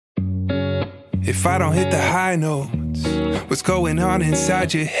if I don't hit the high notes? What's going on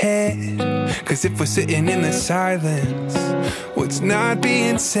inside your head? Cause if we're sitting in the silence, what's not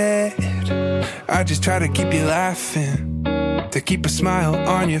being said? I just try to keep you laughing, to keep a smile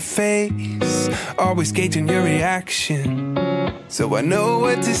on your face, always gauging your reaction, so I know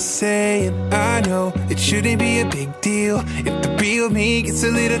what to say. And I know it shouldn't be a big deal if the real me gets a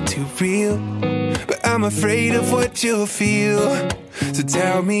little too real, but I'm afraid of what you'll feel. So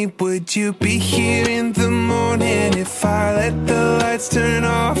tell me, would you be here in the morning if I let the lights turn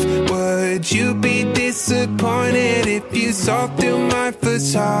off? Would you be disappointed if you saw through my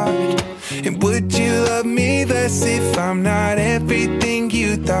facade? And would you love me less if I'm not everything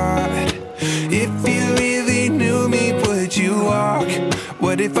you thought? If you really knew me, would you walk?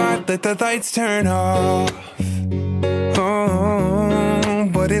 What if I let the lights turn off? Oh,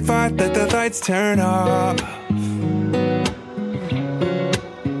 what if I let the lights turn off?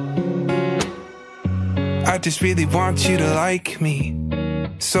 I just really want you to like me,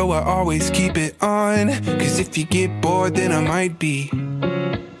 so I always keep it on. Cause if you get bored, then I might be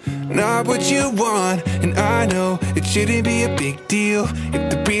not what you want. And I know it shouldn't be a big deal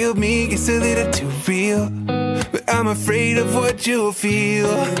if the real me gets a little too real, but I'm afraid of what you'll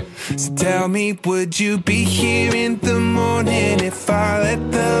feel. So tell me, would you be here in the morning if I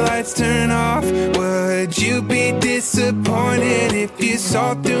let the lights turn off? Would you be disappointed if you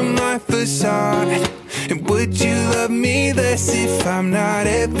saw through my facade? And would you love me less if I'm not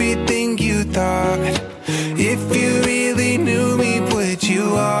everything you thought? If you really knew me, would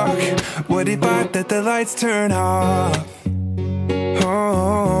you walk? What if I let the lights turn off?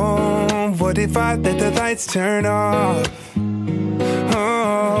 Oh, what if I let the lights turn off?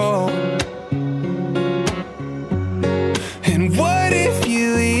 Oh. And what if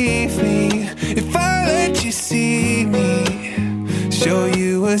you leave me, if I let you see me, show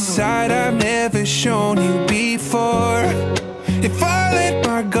you a side I've never shown you before? If I let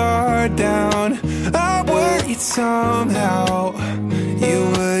my guard down, I worried somehow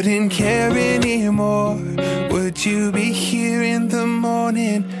you wouldn't care anymore. Would you be here in the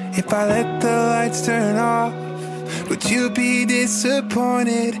morning if I let the lights turn off? Would you be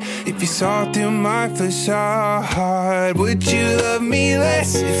disappointed if you saw through my facade? Would you love me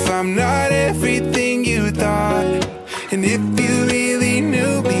less if I'm not everything you thought? And if you really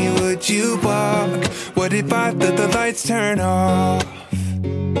knew me, would you walk? What if I let the lights turn off?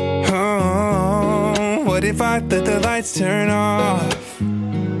 Oh, what if I let the lights turn off?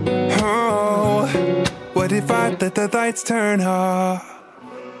 Oh, what if I let the lights turn off?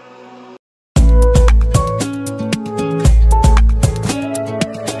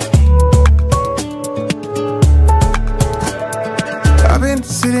 I've been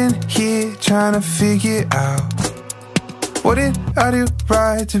sitting here trying to figure out, what did I do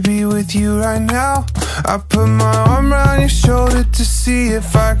right to be with you right now? I put my arm around your shoulder to see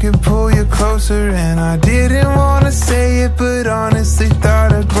if I could pull you closer, and I didn't want to say it, but honestly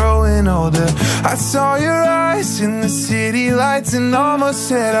thought of growing older. I saw your eyes in the city lights and almost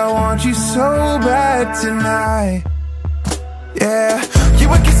said I want you so bad tonight. Yeah, you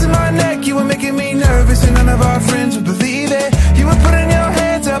were kissing my neck, you were making me nervous, and none of our friends would believe it. You were putting your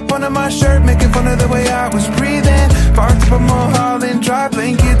hands up under my shirt, making fun of the way I was breathing. Parked up a Mulholland Drive,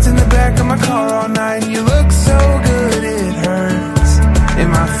 blankets in the back of my car all night, and you look so good it hurts, in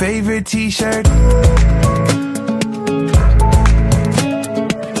my favorite t-shirt.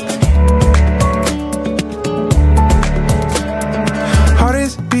 Heart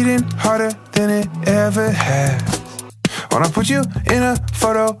is beating harder than it ever has. When I put you in a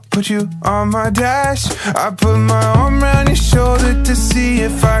photo, put you on my dash, I put my arm around your shoulder to see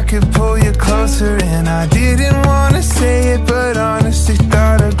if I could pull you closer, and I didn't want to say it, but honestly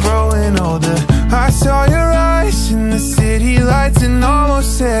thought of growing older. I saw your eyes in the city lights and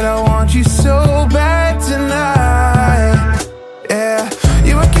almost said I want you so bad tonight. Yeah,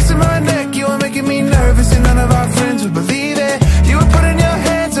 you were kissing my neck, you were making me nervous, and none of our friends would believe it. You were putting your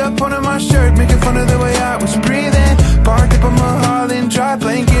hands up under my shirt, making fun of the way I was breathing. Parked up on Mulholland Drive,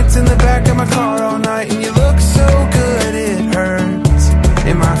 blankets in the back of my car all night, and you look so good it hurts,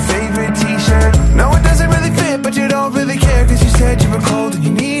 in my favorite t-shirt. No, it doesn't really fit, but you don't really care, cause you said you were cold and you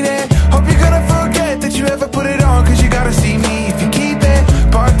need it. Hope you're gonna forget that you ever put it on, cause you gotta see me if you keep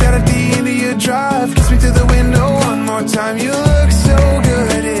it. Parked out at the end of your drive, kiss me through the window one more time. You look so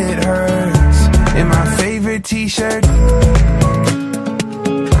good it hurts, in my favorite t-shirt.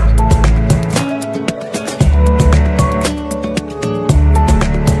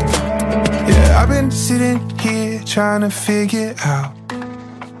 I've been sitting here trying to figure out,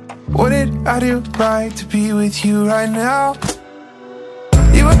 what did I do right to be with you right now?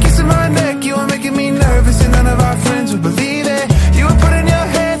 You were kissing my neck, you were making making me nervous and none of our friends would believe it. You were putting your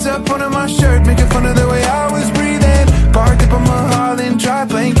hands up under my shirt, making fun of the way I was breathing. Parked up on Mulholland Drive,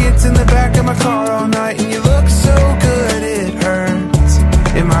 blankets in the back of my car all night. And you look so good, it hurts.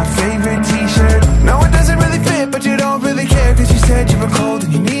 In my favorite t-shirt. No, it doesn't really fit, but you don't really care, cause you said you were cold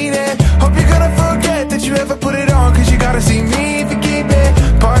and you need it. Hope you're gonna forget that you ever put it on, cause you gotta see me if you keep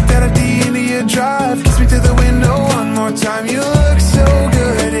it. Parked out at the end of your drive, kiss me through the window one more time. You look so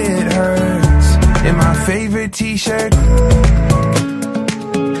good, it hurts. In my favorite t-shirt.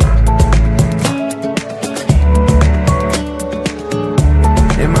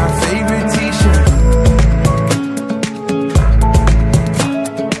 In my favorite t-shirt.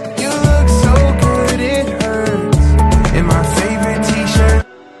 You look so good, it hurts. In my favorite t-shirt.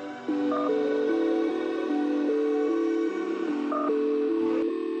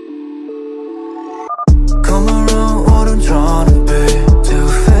 Come around what I'm trying to be.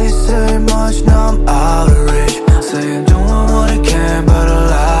 Two-faced, say much, now I'm out of reach. Saying doing what I can, but a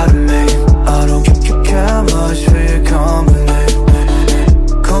lie to me. I don't care much for your company.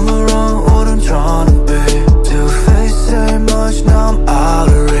 Come around what I'm trying to be. Two-faced, say much, now I'm out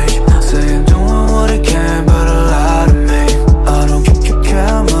of reach. Saying doing what I can, but a lie to me. I don't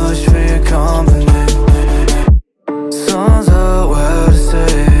care much for your company. Sun's out where to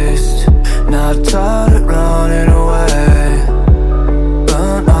taste. Not tired of running away.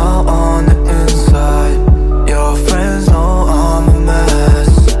 Burn out on the inside. Your friends know I'm a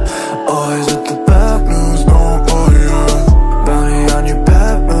mess. Always at the back news, no fire. Bounty on your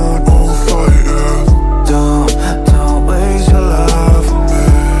back mood, no fire. Don't waste your love for me.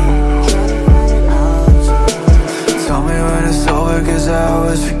 Tell me when it's over, cause I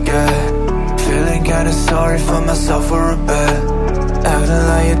always forget. Feeling kinda sorry for myself for a bit. Acting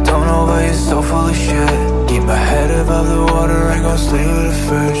like you don't know, but you're so full of shit. Keep my head above the water, ain't gon' sleep with a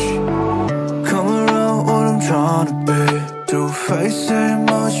fish. Come around what I'm trying to be. Two-faced, ain't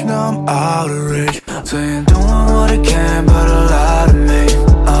much, now I'm out of reach. Saying doing what I can, but a lie to me.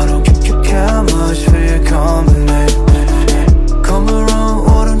 I don't care much for your company. Come around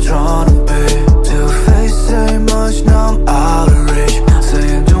what I'm trying to be. Two-faced, ain't much, now I'm out of reach.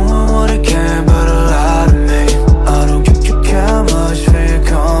 Saying doing what I can, but a lie to me. I don't care much for your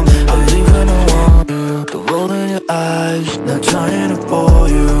company. Believing I want you, the roll in your eyes. Not trying to bore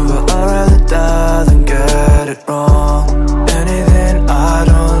you, but I'd rather die than get it wrong. Anything I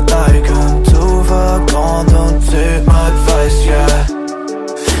don't like, I'm too far gone. Don't take my advice, yeah.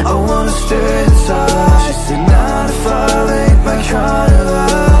 I wanna stay inside. She said 9 to 5 ain't my kind of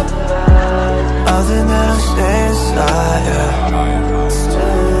vibe. I think that I'll stay inside, yeah.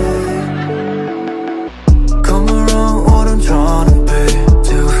 Come around what I'm trying to be.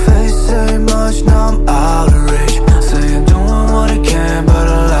 Two-faced, say much, now I'm out of reach. Saying doing what I can, but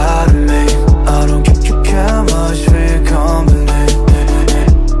a lie to me. I don't care much for your company.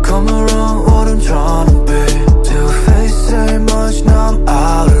 Come around what I'm trying to be. Two-faced, say much, now I'm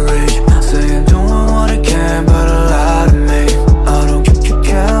out of reach. Saying doing what I can, but a lie to me. I don't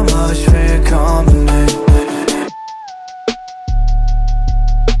care much for your company.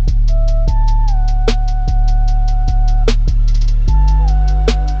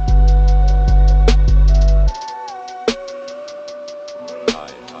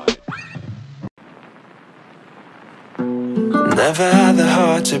 Never had the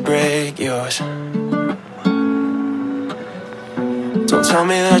heart to break yours. Don't tell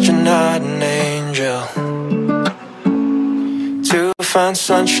me that you're not an angel. To find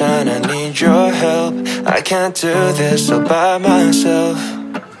sunshine, I need your help. I can't do this all by myself.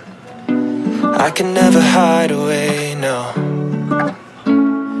 I can never hide away, no.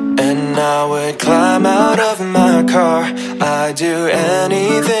 And I would climb out of my car. I'd do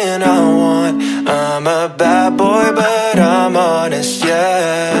anything I want. I'm a bad boy, but I'm honest,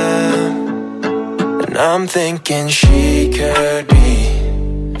 yeah. And I'm thinking she could be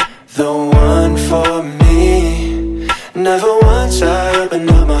the one for me. Never once I opened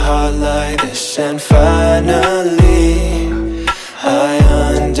up my heart like this. And finally I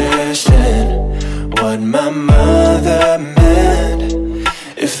understand what my mother meant.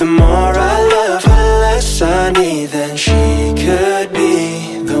 If the more I love her, less I need, then she could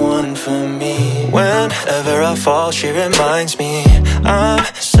be the one for me. Whenever I fall, she reminds me I'm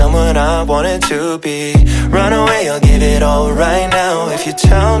someone I wanted to be. Run away, I'll give it all right now. If you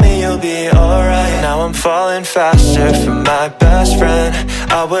tell me you'll be alright. Now I'm falling faster for my best friend.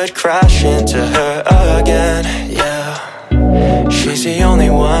 I would crash into her again, yeah. She's the only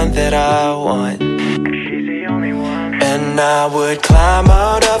one that I want. And I would climb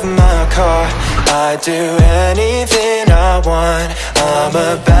out of my car. I'd do anything I want. I'm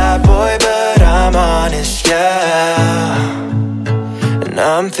a bad boy, but I'm I'm honest, yeah. And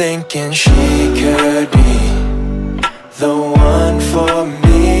I'm thinking she could be the one for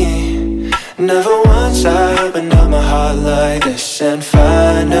me. Never once I opened up my heart like this, and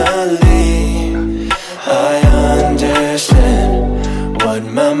finally I understand what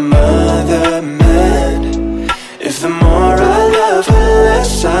my mother meant. If the more I love her,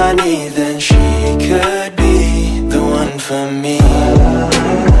 less I need, then she could be the one for me.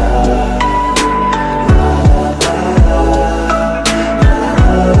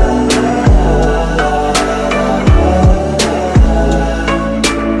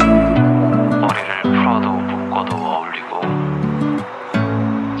 머리를 풀어도 묶어도 어울리고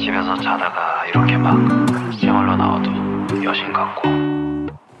집에서 자다가 이렇게 막 생얼로 나와도 여신 같고.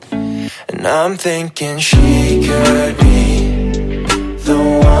 And I'm thinking she could be the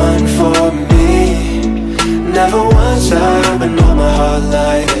one for me. Never once I opened up my heart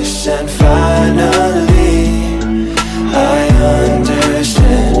like this, and finally I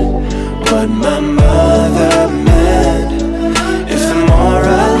understand what my mother meant. If the more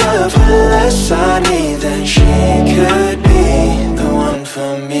I love her, less I need, then she could be the one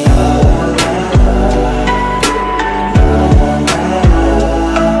for me.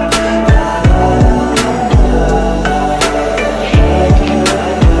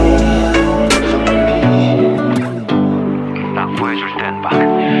 딱 구해줄 땐 막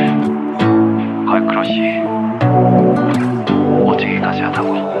걸크러쉬 오지기까지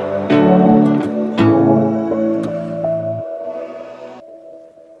하다고.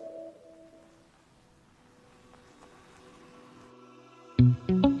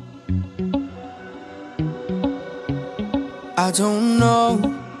 I don't know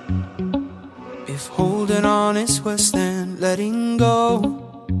if holding on is worse than letting go.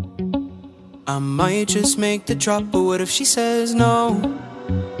 I might just make the drop, but what if she says no?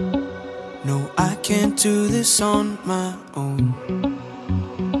 No, I can't do this on my own.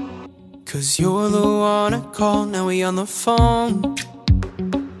 'Cause you're the one I call, now we on the phone.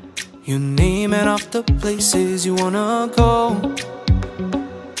 You're naming off the places you wanna go.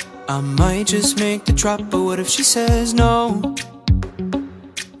 I might just make the drop, but what if she says no?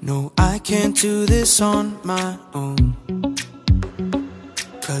 No, I can't do this on my own.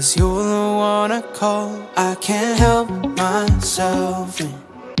 'Cause you're the one I call, I can't help myself when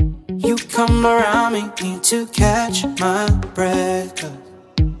you come around me, need to catch my breath. 'Cause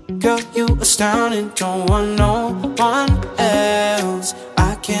girl, you astounding, don't want no one else.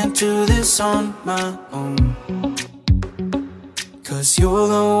 I can't do this on my own. 'Cause you're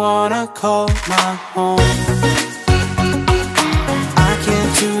the one I call my home. I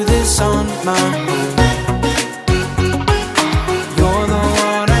can't do this on my own. You're the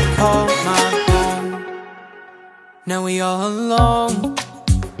one I call my home. Now we all alone.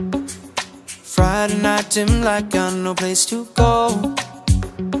 Friday night, dim light, got no place to go.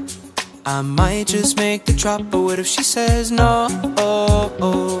 I might just make the drop, but what if she says no?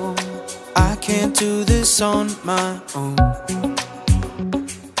 I can't do this on my own.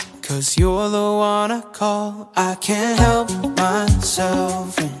 'Cause you're the one I call, I can't help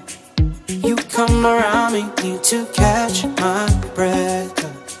myself when you come around me, need to catch my breath.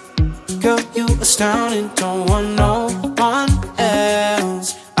 'Cause girl, you astounding, don't want no one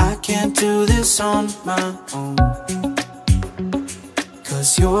else. I can't do this on my own.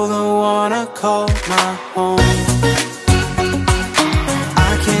 'Cause you're the one I call my home.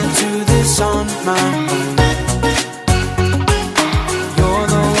 I can't do this on my own. You're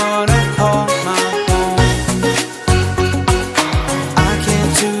the one I call my home. I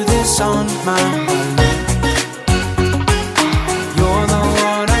can't do this on my own. You're the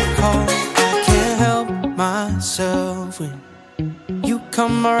one I call, I can't help myself when you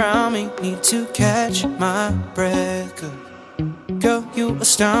come around me, need to catch my breath. 'Cause girl, you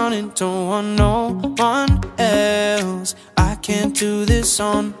astounding, don't want no one else. I can't do this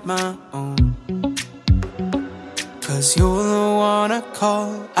on my own. 'Cause you're the one I call,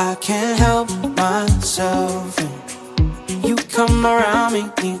 I can't help myself when you come around me,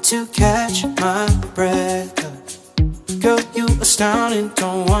 need to catch my breath. 'Cause girl, you astounding,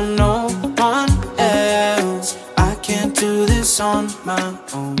 don't want no one else. I can't do this on my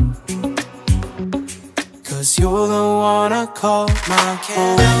own. 'Cause you're the one I call my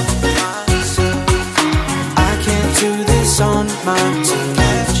home. I can't do this on my own.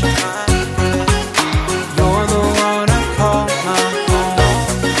 You're the one I call my home.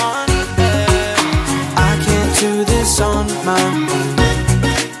 I can't do this on my own.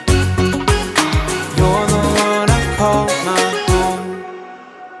 You're the one I call my home.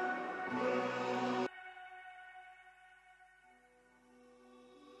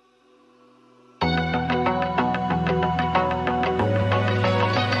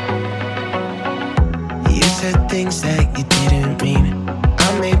 said things that you didn't mean.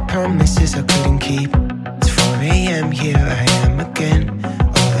 I made promises I couldn't keep. It's 4 a.m. here I am again.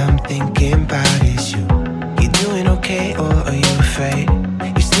 All I'm thinking about is you. You doing okay or are you afraid?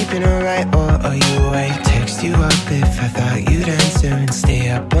 You sleeping alright or are you awake? Text you up if I thought you'd answer, and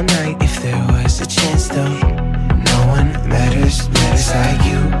stay up all night if there was a chance though. No one matters like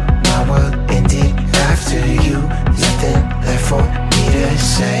you. My world ended after you. There's nothing left for me to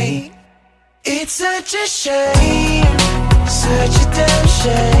say. It's such a shame, such a damn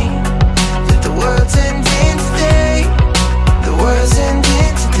shame, that the world's ending today. The world's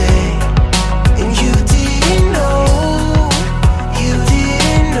ending today. And you didn't know, you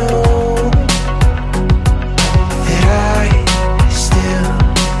didn't know that I still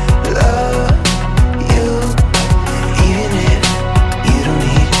love you, even if you don't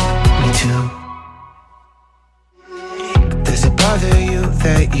need me to. Does it bother you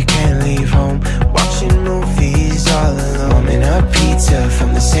that you can't leave home? Watching movies all alone, and a pizza from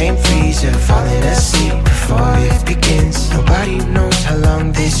the same freezer, falling asleep before it begins. Nobody knows how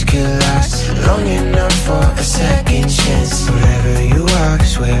long this could last, long enough for a second chance. Wherever you are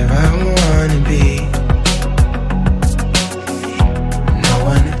is where I wanna be. No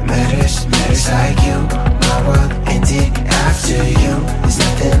one matters like you. My world ended after you. There's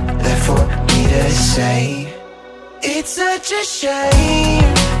nothing left for me to say. It's such a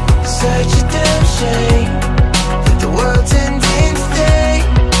shame, such a damn shame, that the world's ending today.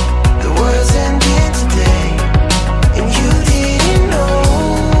 The world's ending today. And you didn't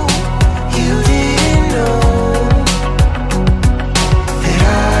know, you didn't know that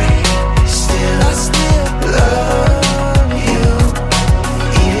I still love you,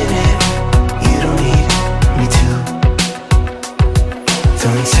 even if you don't need me to.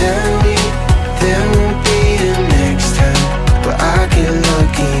 Don't tell me there won't be a next time, but I can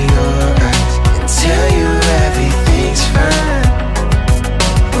look in your eyes and tell you everything's fine.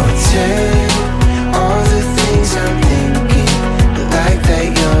 Or tell you all the things I'm thinking, but like that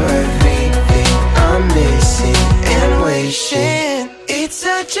you're everything I'm missing and wishing. It's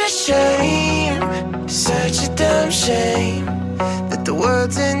such a shame, such a damn shame, that the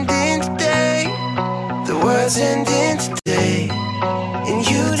world's ending today. The world's ending today. And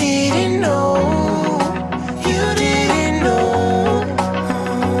you didn't know, you didn't know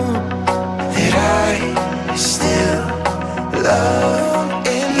that I still love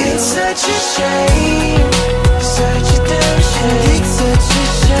you. It's such a shame, such a damn shame. It's such a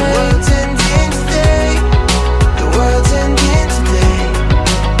shame. The world's ending today. The world's ending today.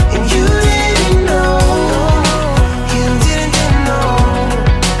 And you didn't know, you didn't know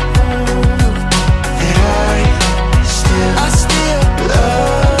that I still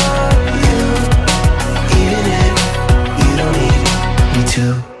love you, even if you don't need me to.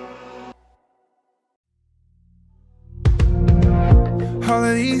 All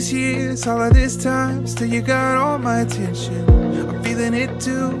of these years, all of this time, still you got all my attention. I'm feeling it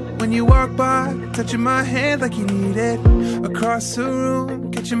too when you walk by, touching my hand like you need it. Across the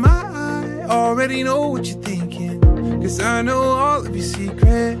room, catching my eye, already know what you're thinking, 'cause I know all of your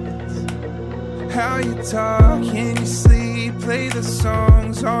secrets. How you talk in your sleep, play the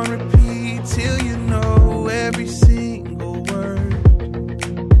songs on repeat till you know every single word.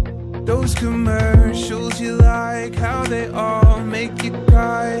 Those commercials you like, how they all make you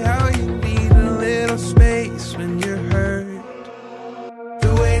cry, how you need a little space when you're hurt.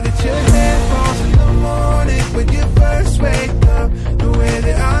 The way that your hair falls in the morning when you first wake up, the way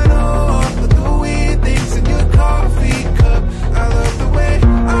that I know all of the weird things in your coffee cup. I love the way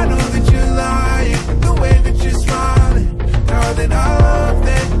I know that you're lying, the way that you're smiling. Darling, I love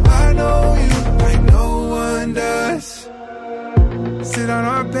that I know you like no one does. Sit on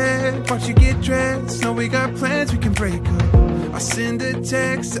our bed, watch you get dressed. Know we got plans, we can break up. I send a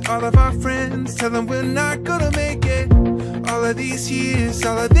text to all of our friends, tell them we're not gonna make it. All of these years,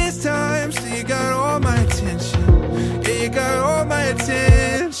 all of this time, still you got all my attention. Yeah, you got all my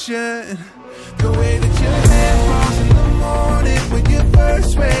attention. The way that your hair falls in the morning when you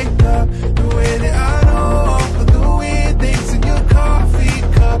first wake up, the way that I know all of the weird things in your coffee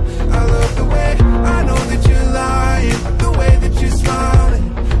cup. I love the way I know that you're lying, the way that you're smiling.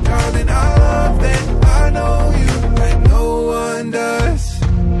 Darling, I love that I know you like no one does.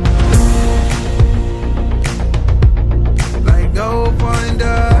 Like no one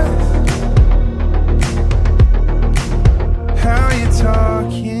does. How you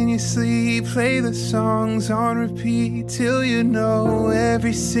talk in your sleep, play the songs on repeat till you know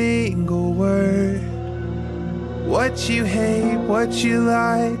every single word. What you hate, what you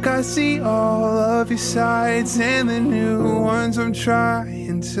like, I see all of your sides and the new ones I'm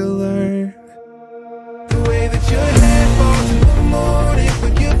trying to learn. The way your head falls in the morning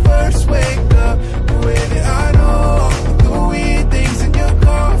when you first wake up. The way that I know all the weird things in your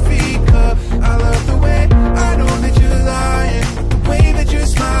coffee cup. I love the way I know that you're lying, the way that you're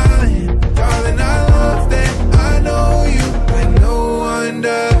smiling. Darling, I love that I know you like no one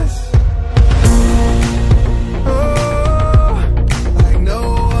does. Oh, like no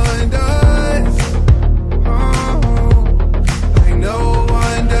one does. Oh, like no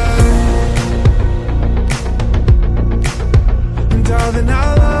one does. And darling,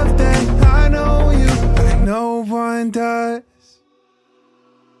 I love that I know you like no one does.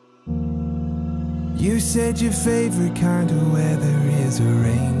 You said your favorite kind of weather is a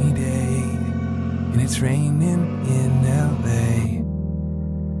rainy day, and it's raining in LA.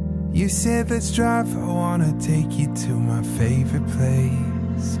 You said let's drive, I wanna take you to my favorite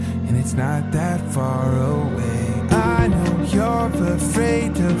place, and it's not that far away. I know you're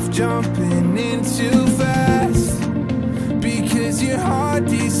afraid of jumping in too fast, because your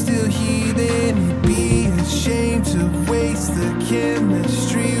heart is still healing. You'd be ashamed to waste the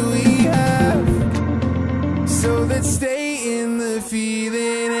chemistry we have. So let's stay in the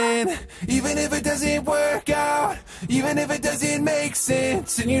feeling, and even if it doesn't work out, even if it doesn't make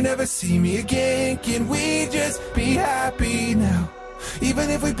sense, and you never see me again, can we just be happy now?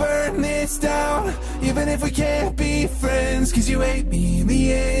 Even if we burn this down, even if we can't be friends, cause you hate me in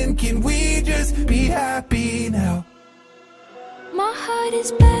the end, can we just be happy now? My heart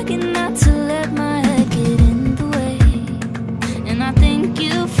is begging not to let my head get in the way, and I think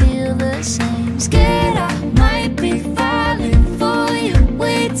you feel the same. Scared I might be falling for you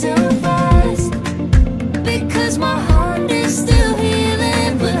way too fast, because my heart is still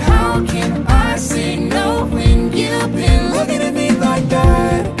healing. But how can I say no when you've been looking at me like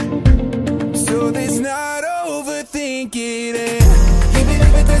that? So there's not overthinking it. Even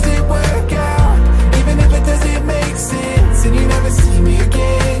if it doesn't work out, even if it doesn't make sense, and you never see me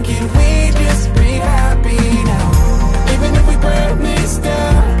again, can we just be happy now? Even if we burn this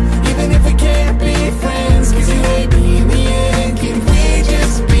down, even if we can't be friends, cause you hate me in the end, can we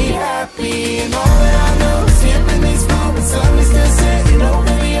just be happy? And all that I know is here in these moments, sun is still setting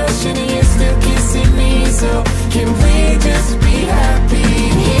over the ocean, and you're still kissing me. So can we just be happy?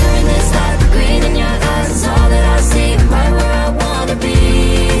 Hearing this light, the green in your eyes is all that I see, right where I wanna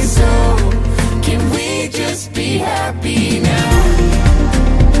be. So can we just be happy now?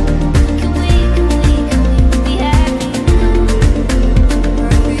 Can we be happy?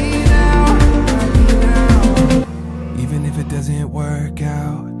 Happy now, happy now. Even if it doesn't work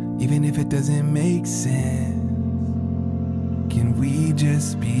out, even if it doesn't make sense, can we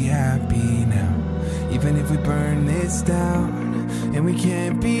just be happy now? Even if we burn this down and we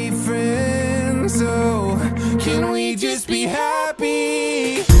can't be friends, oh, can we just be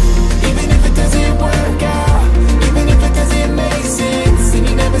happy? Even if it doesn't work out, even if it doesn't make sense, and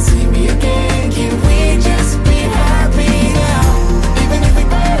you never see me again, can we just be happy now? Even if we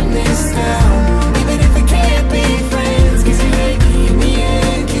burn this down, even if we can't be friends, cause you hate me in the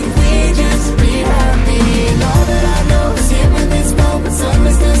end, can we just be happy? And all that I know is here in this moment, sun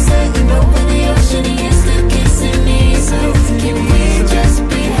is still setting over the ocean, and you're still kissing me. So can we just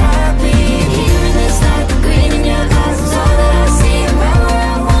be happy? Hearing this light, the green in your eyes is all that I see, and right where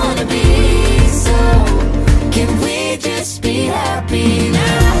I wanna be. So can we just be happy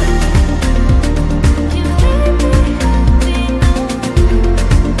now? Can we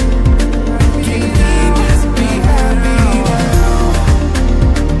just be happy now?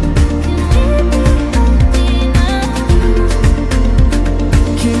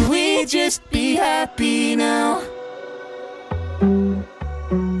 Can we just be happy now?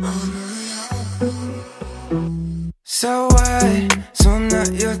 So what? So I'm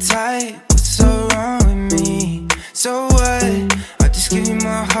not your type. What's so wrong with me? So what? I just give you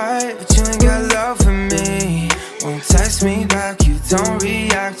my heart, but you ain't got love for me. Won't text me back, you don't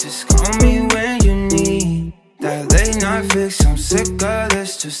react. Just call me when you need that late night fix. I'm sick of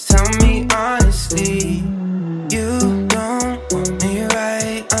this, just tell me honestly. You don't want me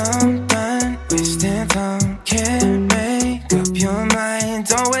right, I'm done wasting time. Can't make up your mind,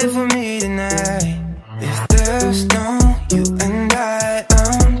 don't wait for me tonight. If there's no you and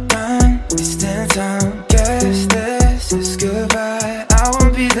I'm done wasting time. Guess this is goodbye, I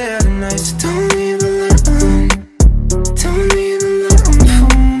won't be there tonight. So don't even let on, don't even let on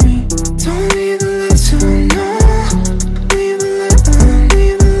for me. Don't even let you know, leave it let on,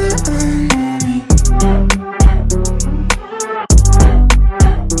 leave it let on me.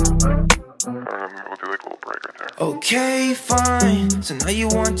 Okay, fine, so now Or you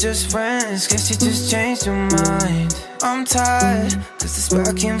want just friends, guess you just changed your mind. I'm tired, cause this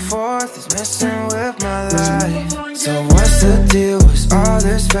back and forth is messing with my life. So what's the deal, was all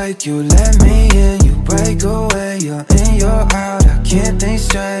this fake? You let me in, you break away. You're in, you're out, I can't think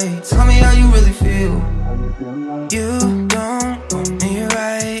straight. Tell me how you really feel. You don't want me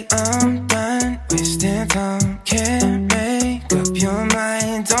right, I'm done wasting time. Can't make up your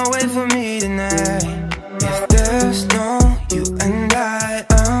mind, don't wait for me tonight. If there's no you and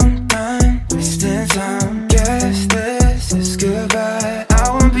I'm done wasting time. Guess this is goodbye, I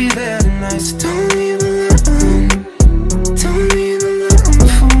won't be there tonight. So don't leave a letter, don't leave a letter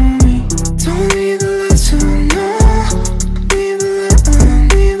for me. Don't leave a letter, no. Leave a letter,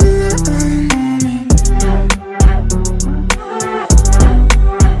 leave a letter for me.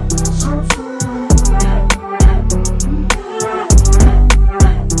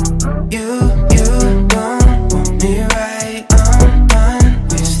 You don't want me right, I'm done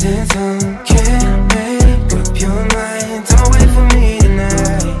wasting time. Can't make up your mind, don't wait for me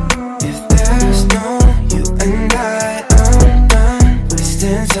tonight. If there's no you and I'm done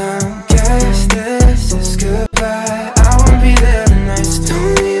wasting time. Guess this is goodbye, I won't be there tonight. So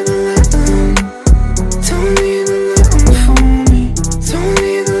don't leave a letter, don't leave a letter for me. Don't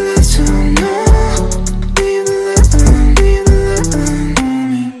leave a letter, no. Leave a letter, leave a letter for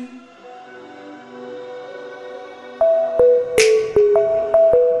me.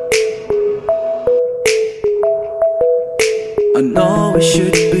 I know I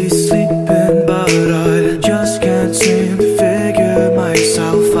should be sleeping, but I just can't seem to figure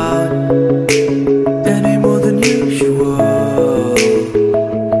myself out any more than usual.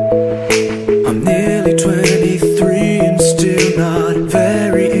 I'm nearly 23 and still not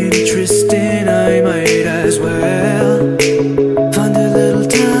very interesting. I might as well find a little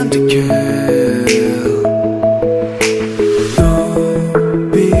time to kill.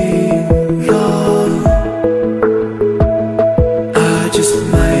 Don't be long, I just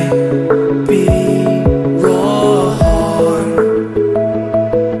might be wrong.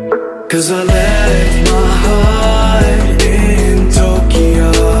 Cause I left my heart in Tokyo,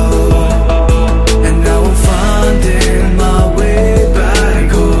 and now I'm finding my way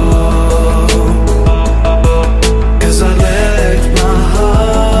back home. Cause I left my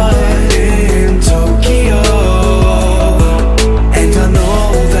heart in Tokyo, and I know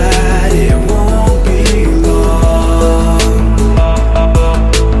that it won't be long.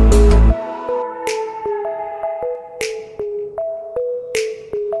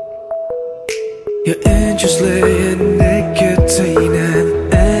 You're interested in nicotine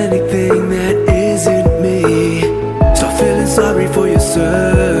and anything that isn't me. Stop feeling sorry for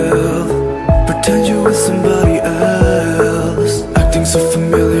yourself, pretend you're with somebody else. Acting so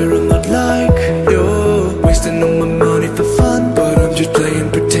familiar, I'm not like you. Wasting all my money for fun, but I'm just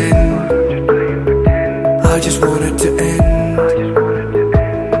playing pretend. I just want it to end.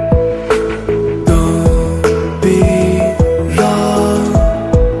 Don't be long,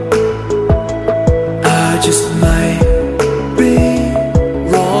 I just might be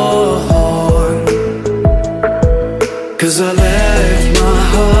wrong. Cause I left my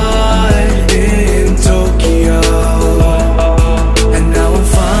heart in Tokyo, and now I'm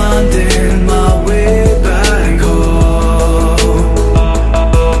finding my way back home.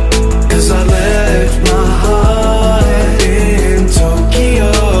 Cause I left my heart in Tokyo,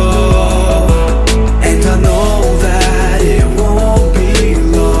 and I know that it won't be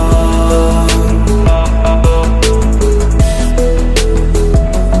long.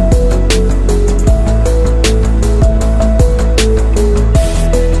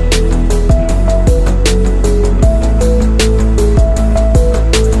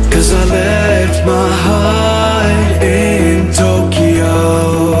 Cause I left my heart in Tokyo,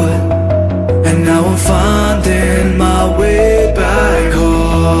 and now I'm finding my way back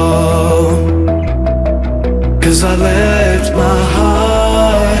home. Cause I left my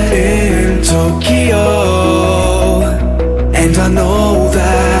heart in Tokyo, and I know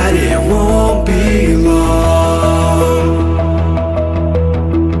that it won't be long.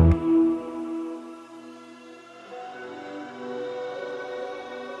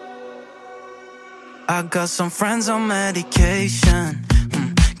 I got some friends on medication,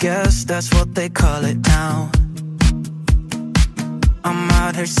 guess that's what they call it now. I'm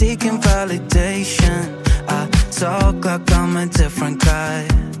out here seeking validation, I talk like I'm a different guy.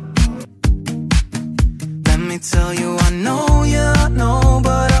 Let me tell you, I know, yeah, I know,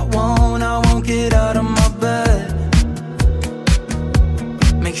 but I won't get out of my bed.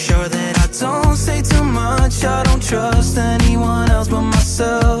 Make sure that I don't say too much, I don't trust anyone else but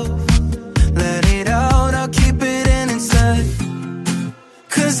myself. Let it out, I'll keep it in instead.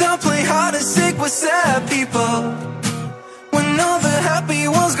 'Cause I play hard and sick with sad people. When all the happy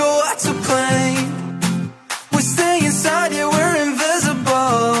ones go out to play, we stay inside, yeah, we're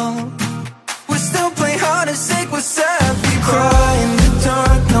invisible. We still play hard and sick with sad people. Cry in the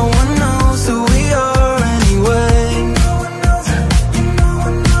dark, no one knows who we are anyway.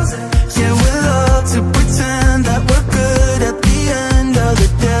 Yeah, we love to pretend that we're good at the end of the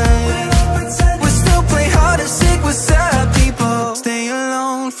day. We still play hard and sick with sad people. Stay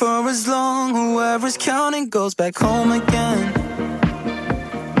alone for as long, whoever's counting goes back home again.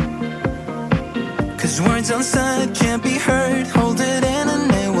 'Cause words unsaid can't be heard, hold it in and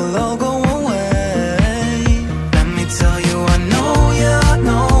they will all go away. Let me tell you, I know, yeah, I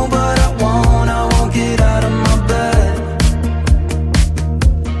know, but I won't get out of my bed.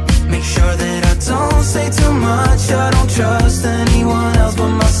 Make sure that I don't say too much, I don't trust anyone else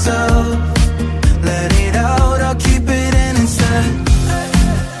but myself. Let it out, I'll keep it in instead.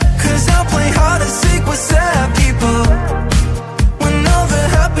 'Cause I play hard and sick with sad people. When all the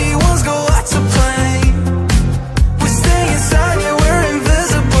happy ones go out to play, we stay inside, yeah, we're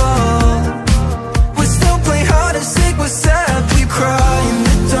invisible. We still play hard and sick with sad people. Cry in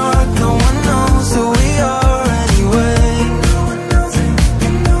the dark, no one knows who we are anyway.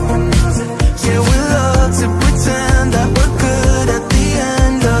 Yeah, we love to pretend that we're good at the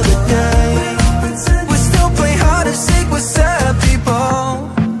end of the day. We still play hard and sick with sad people.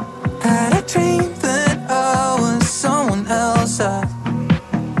 Had a dream that I was someone else,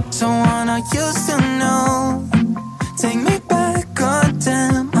 someone I used to know. Take me back,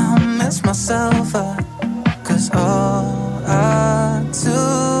 goddamn, I miss myself. 'Cause all I do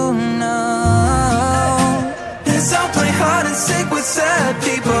now is I play hard and sick with sad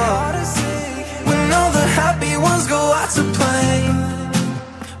people. When all the happy ones go out to play,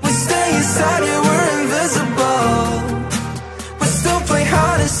 we stay inside, yeah, we're invisible. We still play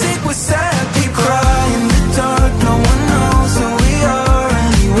hard and sick with sad people. Cry in the dark, no one knows who we are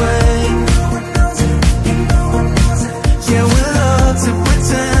anyway. Yeah, we love to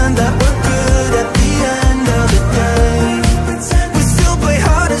pretend that we're good at the end of the day. We still play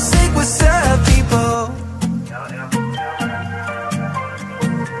hard and sick with sad people.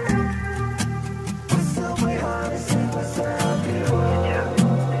 We still play hard and sick with sad people.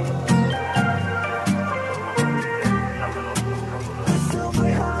 We still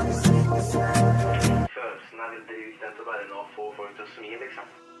play hard and sick with sad people. Følelsen av å drive ut til bare nå å få folk til å smile, liksom.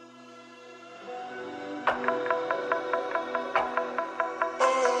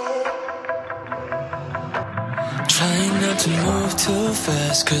 Trying not to move too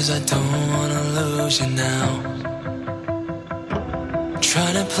fast, 'cause I don't wanna lose you now.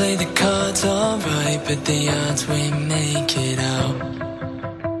 Trying to play the cards alright, but the odds we make it out.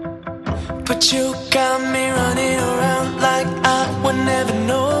 But you got me running around like I would never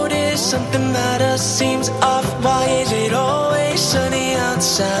notice. Something about us seems off, why is it always sunny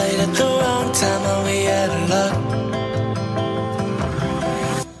outside at the wrong time? Are we out of luck?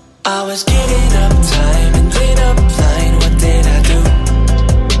 I was giving up time, ended up blind, what did I do?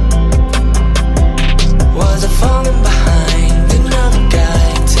 Was I falling behind another guy?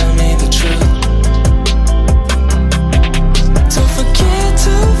 Tell me the truth. Don't forget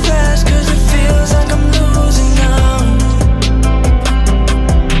too fast, 'cause it feels like I'm losing now.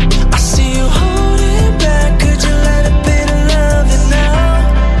 I see you holding back, could you let a bit of love in now?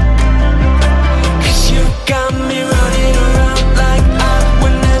 'Cause you got me running around like I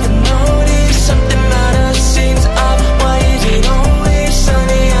would never notice. Something about us seems off, why is it always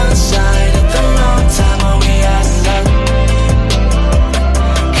sunny outside at the wrong time? Are we out of luck?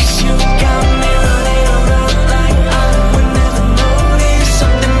 'Cause you got me running around like I would never notice.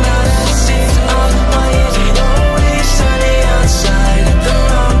 Something about us seems off, why is it always sunny outside at the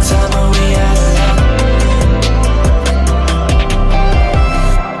wrong time? Are we out of luck?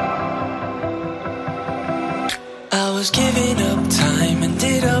 I was giving up time,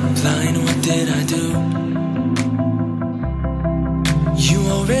 ended up blind, what did I do? You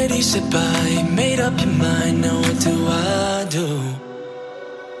already said bye, made up your mind, now what do I do?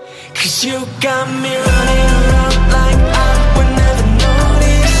 'Cause you got me running around like I would never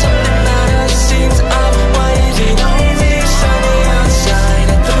notice. Something about us seems off, why is it always sunny outside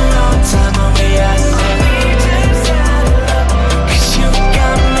at the wrong time? Are we out of luck? 'Cause you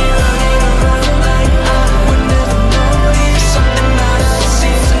got me running around like I would never notice. Something about us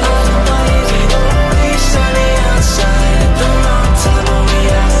seems off, why is it always sunny outside at the wrong time? Are we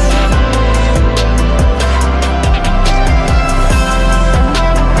out of luck?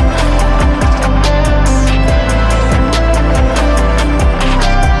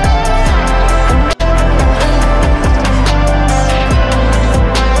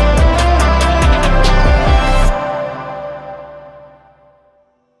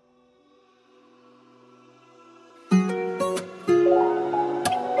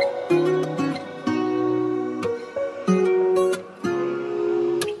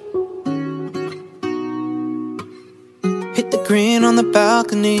 green on the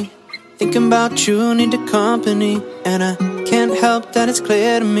balcony, thinking about you, need the company. And I can't help that it's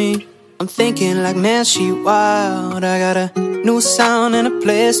clear to me, I'm thinking like, man, she wild. I got a new sound and a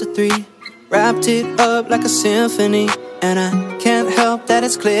place of three, wrapped it up like a symphony. And I can't help that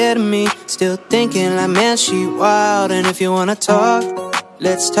it's clear to me, still thinking like, man, she wild. And if you wanna talk,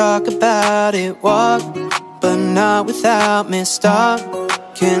 let's talk about it. Walk, but not without me. Stop,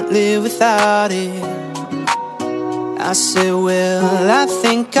 can't live without it. I said, well, I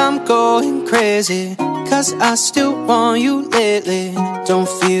think I'm going crazy, 'cause I still want you lately. Don't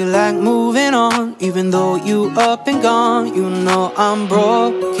feel like moving on, even though you up and gone. You know I'm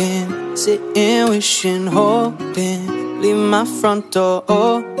broken, sitting, wishing, hoping, leave my front door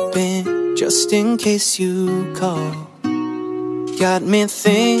open, just in case you call. Got me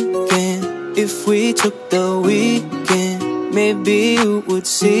thinking, if we took the weekend, maybe you would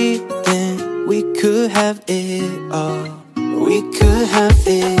see, then we could have it all. We could have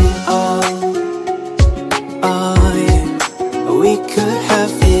it all. Oh yeah, we could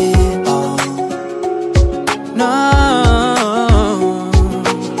have it all. No,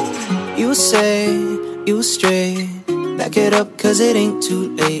 you say you straight, back it up 'cause it ain't too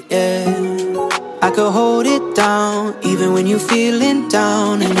late, yeah. I could hold it down, even when you feeling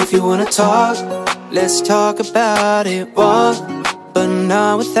down. And if you wanna talk, let's talk about it. Walk, but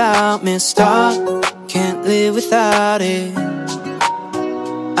not without me. Stop, can't live without it.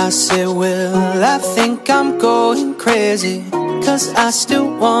 I said, well, I think I'm going crazy, 'cause I still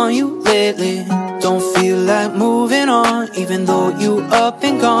want you lately. Don't feel like moving on, even though you up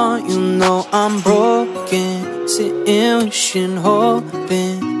and gone. You know I'm broken, sitting, wishing,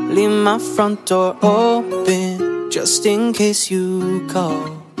 hoping, leave my front door open, just in case you call.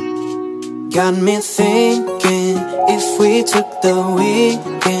 Got me thinking, if we took the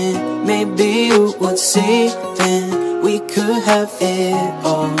weekend, maybe you would see, then we could have it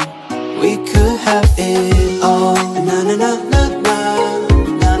all. We could have it all. Na na na na na,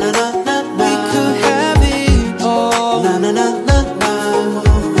 na na na na na. We could have it all. Na na na na na,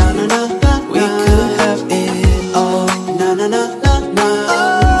 na na na na. We could have it all. Na na na na na,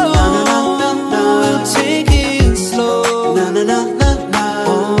 na na na na. We'll take it slow. Na na na na na,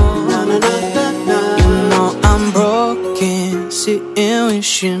 na na na na. You know I'm broken, sitting,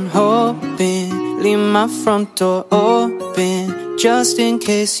 wishing, hoping, leave my front door open, just in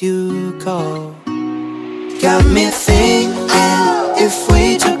case you call. Got me thinking, if we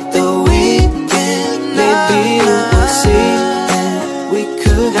took the weekend, maybe you would see, and we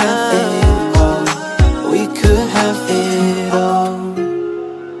could have it all. We could have it all.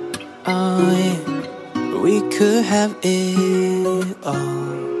 Oh yeah, we could have it all.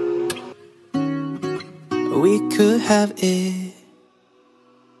 We could have it.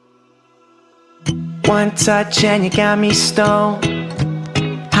 One touch and you got me stoned,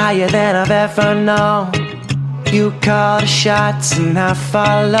 higher than I've ever known. You call the shots and I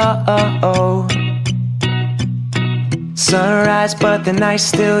follow. Sunrise but the night's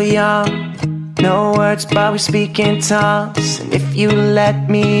still young, no words but we speak in tongues. And if you let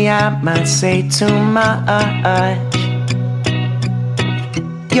me I might say too much.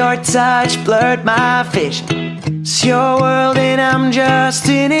 Your touch blurred my vision, it's your world and I'm just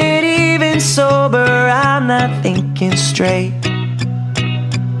in it. Even sober I'm not thinking straight,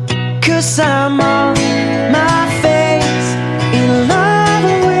 'cause I'm on my face, in love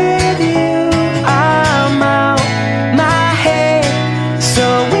with you. I'm out my head, so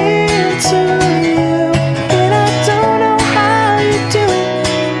into you. And I don't know how you do it,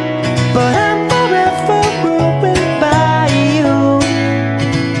 but I'm forever ruined by you.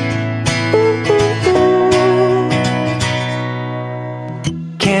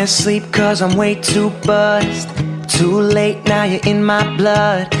 Can't sleep 'cause I'm way too buzzed. Too late now, you're in my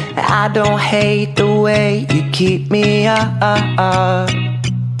blood. I don't hate the way you keep me up.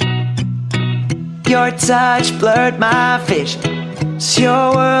 Your touch blurred my vision, it's your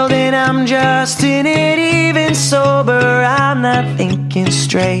world and I'm just in it. Even sober I'm not thinking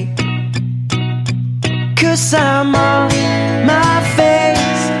straight, 'cause I'm on my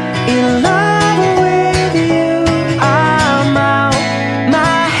face, in love with you. I'm out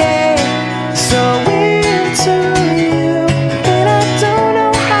my head, so into you. And I don't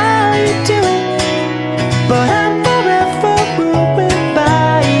know how you do it, but I'm forever ruined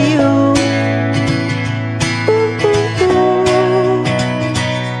by you.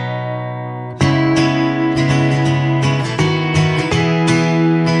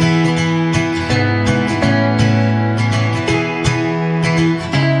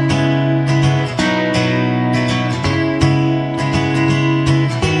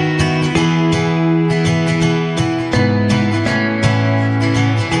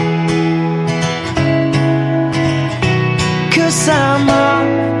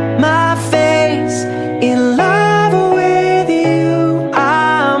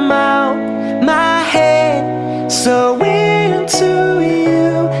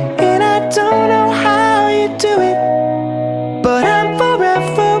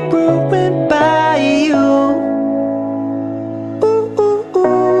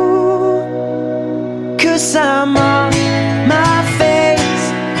 'cause I'm on my face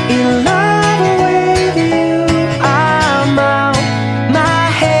in love with you. I'm on my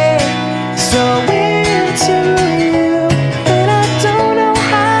head, so into you, and I don't know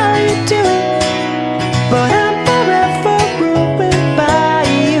how you do it, but I'm forever ruined by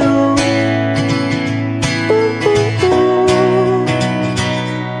you. Ooh, ooh, ooh.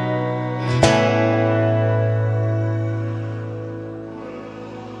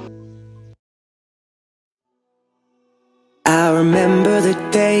 I remember the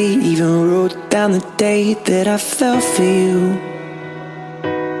day, even wrote down the date that I fell for you.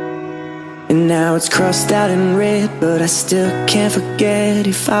 And now it's crossed out in red, but I still can't forget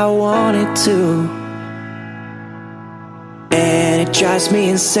if I wanted to. And it drives me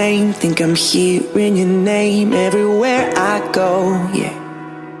insane, think I'm hearing your name everywhere I go, yeah.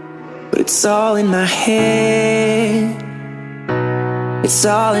 But it's all in my head, it's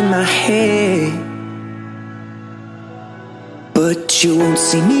all in my head. But you won't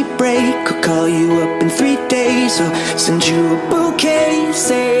see me break or call you up in 3 days or send you a bouquet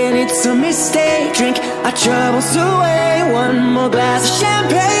saying it's a mistake. Drink our troubles away, one more glass of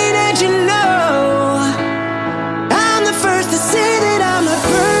champagne, and you know I'm the first to say that I'm not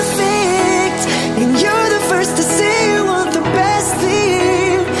perfect, and you're the first to say you want the best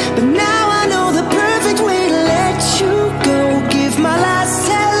thing. But now I know the perfect way to let you go. Give my last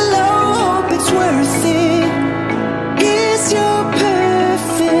hello, hope it's worth it. Is you're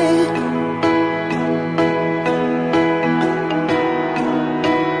perfect.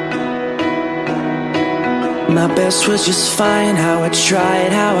 My best was just fine, how I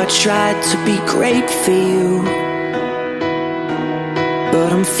tried to be great for you. But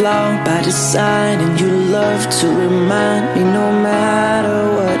I'm flawed by design, and you love to remind me no matter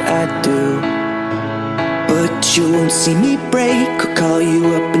what I do. But you won't see me break or call you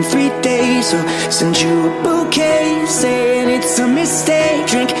up in 3 days or send you a bouquet saying it's a mistake.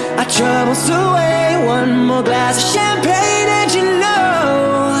 Drink our troubles away, one more glass of champagne, and you know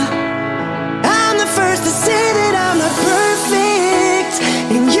I'm the first to say that I'm not perfect,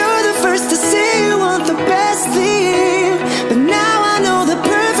 and you're the first to say you want the best thing. But now I know the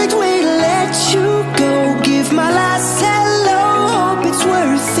perfect way to let you go. Give my last hello, hope it's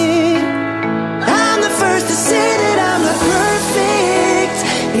worth it. I'm the first to say that I'm not perfect,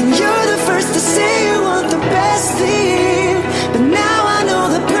 and you're the first to say you want the best thing. But now I know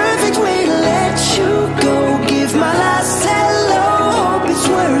the perfect way to let you go. Give my last hello, hope it's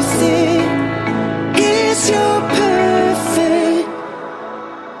worth it. Is you're perfect.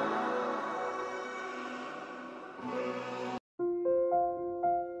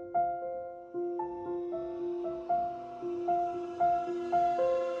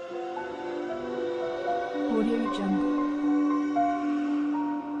 Audio Jungle.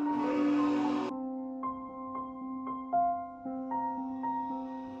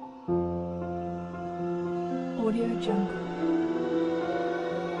 Audio Jungle.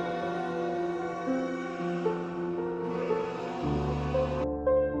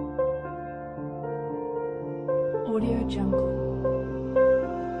 Audio Jungle.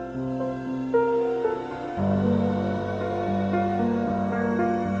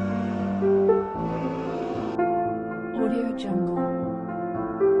 Audio Jungle.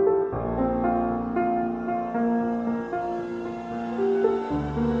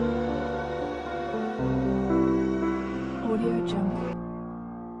 Audio Jungle.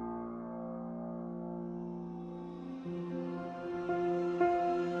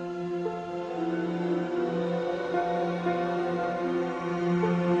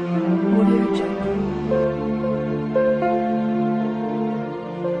 Audio Jungle.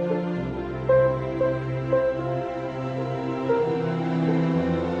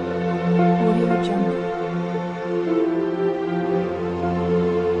 Audio Jungle.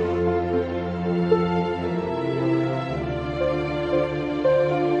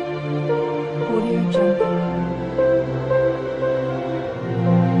 Audio Jungle. Audio Jungle.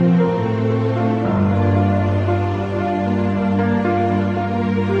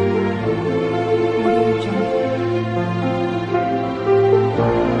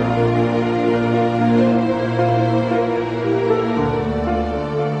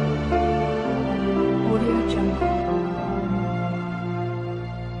 Audio Jungle.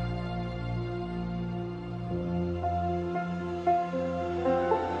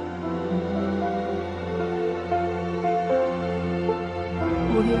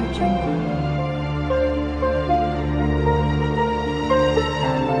 Audio Jungle.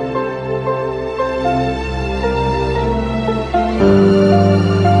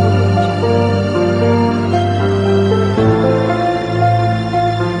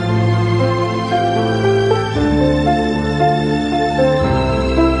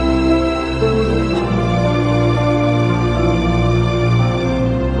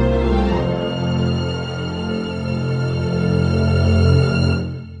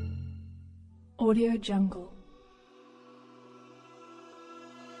 Audio Jungle.